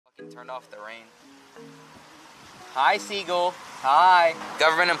Turned off the rain. Hi, seagull. Hi.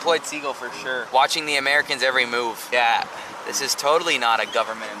 Government employed seagull for sure. Watching the Americans' every move. Yeah, this is totally not a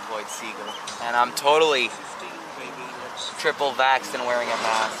government employed seagull. And I'm totally triple vaxxed and wearing a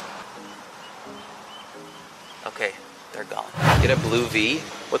mask. Okay, they're gone. Get a blue V?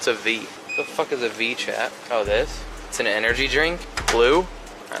 What's a V? What the fuck is a V, chat? Oh, this? It's an energy drink? Blue? All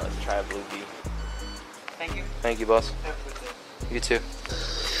right, let's try a blue V. Thank you. Thank you, boss. You too.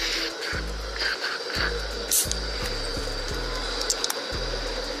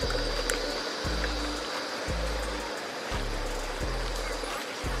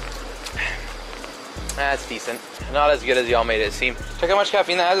 That's decent. Not as good as y'all made it seem. Check how much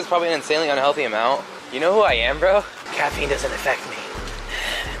caffeine that has. It's probably an insanely unhealthy amount. You know who I am, bro? Caffeine doesn't affect me.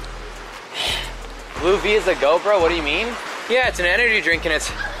 Blue V is a GoPro? What do you mean? Yeah, it's an energy drink and it's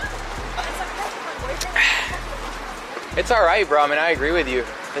alright, bro. I mean, I agree with you.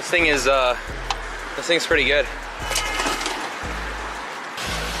 This thing's pretty good.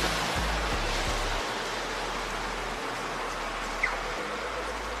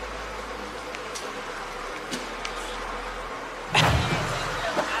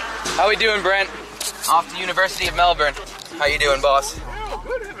 How we doing, Brent? Off to University of Melbourne. How you doing, boss? Oh,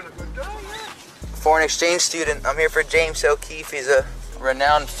 good, having a good day, yeah. Foreign exchange student. I'm here for James O'Keefe. He's a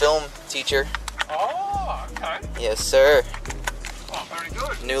renowned film teacher. Oh, okay. Yes, sir. Oh, very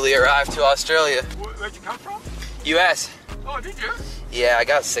good. Newly arrived to Australia. Where'd you come from? U.S. Oh, did you? Yeah, I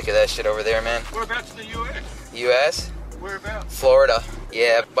got sick of that shit over there, man. Whereabouts in the US? U.S.? Whereabouts? Florida.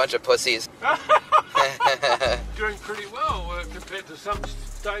 Yeah, bunch of pussies. Doing pretty well compared to some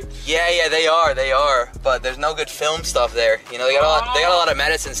states. Yeah, they are. But there's no good film stuff there. You know, they got a lot of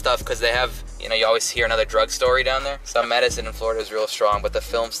medicine stuff because they have, you know, you always hear another drug story down there. Some medicine in Florida is real strong, but the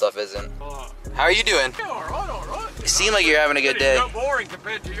film stuff isn't. Oh. How are you doing? Yeah, all right. You seem like you're having a good day. It's not boring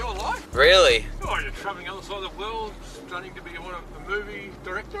compared to your life. Really? Oh, you're traveling on the other side of the world, studying to be a movie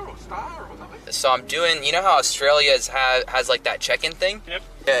director or star or something. So I'm doing, you know how Australia has like that check-in thing? Yep.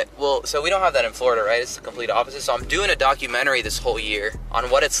 Yeah, well, so we don't have that in Florida, right? It's the complete opposite. So I'm doing a documentary this whole year on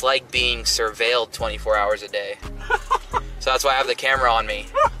what it's like being surveilled 24 hours a day. So that's why I have the camera on me.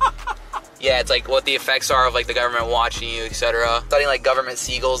 Yeah, it's like what the effects are of like the government watching you, etc. Studying like government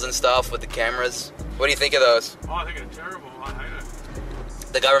seagulls and stuff with the cameras. What do you think of those? Oh, I think it's terrible. I hate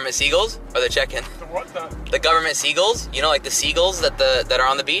it. The government seagulls or the check-in? The what? The government seagulls? You know, like the seagulls that are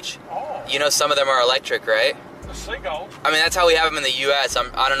on the beach? Oh. You know, some of them are electric, right? The seagulls? I mean, that's how we have them in the U.S.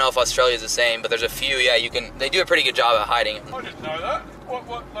 I don't know if Australia's the same, but there's a few, yeah, they do a pretty good job at hiding them. I didn't know that.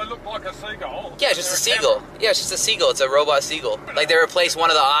 What, they look like a seagull? Yeah, it's just a seagull. Yeah, it's just a seagull. It's a robot seagull. Like, they replaced one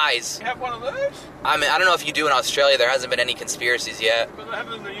of the eyes. You have one of those? I mean, I don't know if you do in Australia. There hasn't been any conspiracies yet. But they have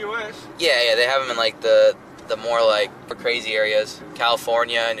them in the U.S.? Yeah, they have them in, like, the more, like, crazy areas.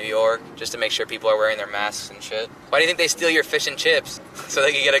 California, New York, just to make sure people are wearing their masks and shit. Why do you think they steal your fish and chips? So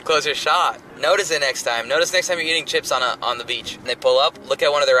they can get a closer shot. Notice it next time. Notice next time you're eating chips on the beach. And they pull up, look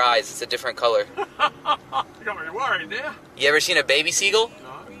at one of their eyes. It's a different color. You got me worried now. You ever seen a baby seagull?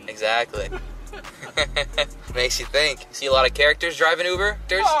 No. Exactly. Makes you think. See a lot of characters driving Uber?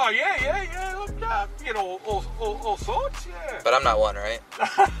 Oh, yeah. Look, you get all sorts, yeah. But I'm not one, right?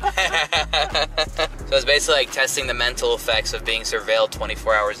 So it's basically like testing the mental effects of being surveilled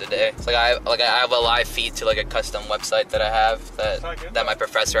 24 hours a day. It's like I have a live feed to like a custom website that I have that my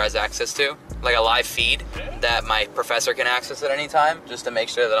professor has access to. Like a live feed that my professor can access at any time, just to make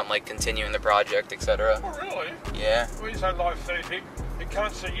sure that I'm like continuing the project, etc. Oh, really? Yeah. When you say live feed, he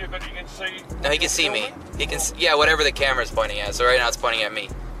can't see you, but he can see... No, he can see me. He can, yeah, whatever the camera's pointing at. So right now it's pointing at me,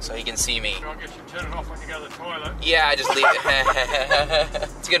 so he can see me. So I guess you turn it off when you go to the toilet. Yeah, I just leave it.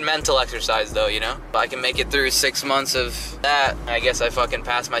 It's a good mental exercise, though, you know? If I can make it through 6 months of that, I guess I fucking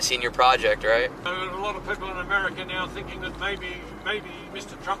passed my senior project, right? A lot of people in America now thinking that maybe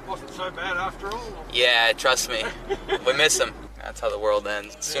Mr. Trump wasn't so bad after all. Yeah, trust me. We miss him. That's how the world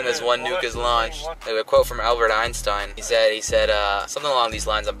ends. As soon as one nuke is launched. A quote from Albert Einstein. He said something along these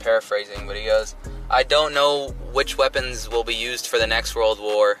lines. I'm paraphrasing, but he goes, "I don't know which weapons will be used for the next world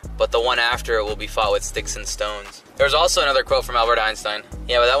war, but the one after it will be fought with sticks and stones." There was also another quote from Albert Einstein.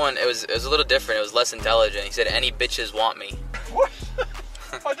 Yeah, but that one, it was a little different. It was less intelligent. He said, "Any bitches want me." What?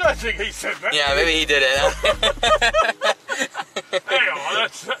 I don't think he said that. Yeah, maybe he did it.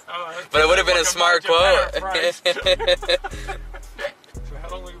 But it would have been a smart quote. So how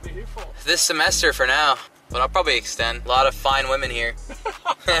long will you be here for? This semester for now, but I'll probably extend. A lot of fine women here.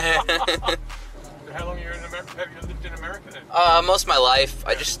 How long have you lived in America then? Most of my life.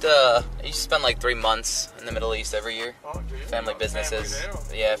 I used to spend like 3 months in the Middle East every year. Oh, do you? Family businesses.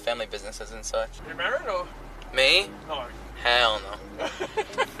 Family Yeah, family businesses and such. you married or? Me? No. Hell no.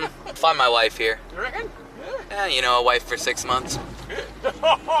 find my wife here. You reckon? Yeah, you know, a wife for 6 months.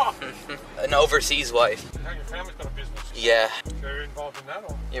 Yeah. An overseas wife. How your family's got a business? Yeah. So you're involved in that,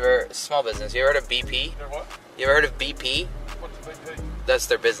 or? You ever, small business. You ever heard of BP? You know what? You ever heard of BP? What's the BP? That's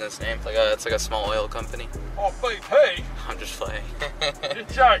their business name. It's like a small oil company. Oh, BP? I'm just playing. You're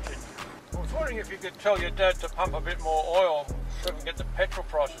joking. I was wondering if you could tell your dad to pump a bit more oil so we can get the petrol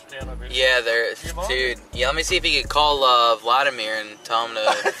prices down a bit. Yeah, dude. Yeah, let me see if you could call Vladimir and tell him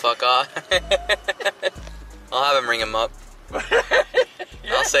to fuck off. I'll have him ring him up. Yeah.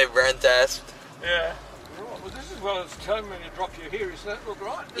 I'll say Brent asked. Yeah. Right. Well, this is well as telling me to drop you here. Does that look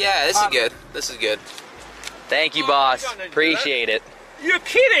right? Yeah, this is good. This is good. Thank you, Oh, boss. you don't need to do Appreciate it. You're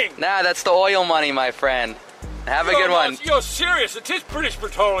kidding! Nah, that's the oil money, my friend. Have a good one. You're serious. It is British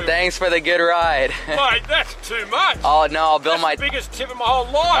Petroleum. Thanks for the good ride. Mate, that's too much. Oh no, I'll bill That's the biggest tip of my whole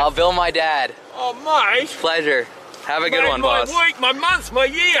life. I'll bill my dad. Oh, mate. Pleasure. Have a good one, my boss. My week, my month, my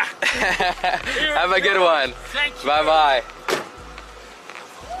year. Have a good one. Thank you. Bye bye.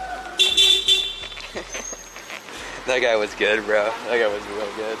 That guy was good, bro. That guy was real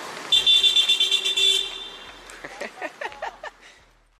good.